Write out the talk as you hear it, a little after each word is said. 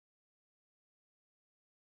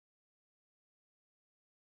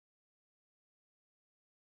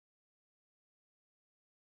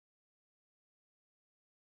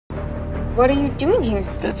what are you doing here?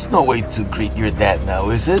 That's no way to greet your dad now,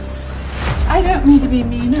 is it? I don't mean to be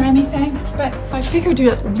mean or anything, but I figured you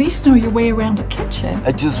at least know your way around a kitchen.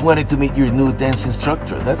 I just wanted to meet your new dance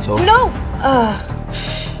instructor, that's all. No!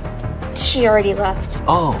 She already left.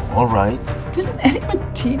 Oh, all right. Didn't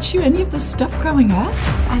anyone teach you any of this stuff growing up?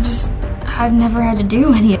 I've never had to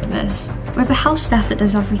do any of this. We have a house staff that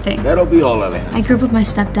does everything. That'll be all, Alejandra. I grew up with my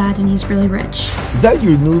stepdad and he's really rich. Is that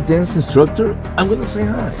your new dance instructor? I'm gonna say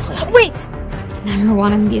hi. Wait! I never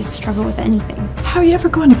wanted me to struggle with anything. How are you ever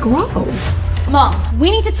going to grow? Mom, we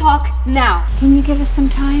need to talk now. Can you give us some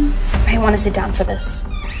time? I want to sit down for this.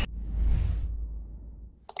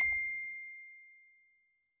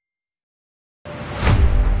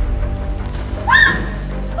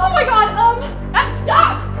 Oh my god,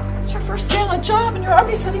 stop! It's your first day on the job and you're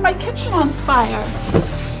already setting my kitchen on fire.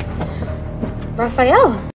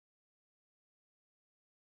 Raphael,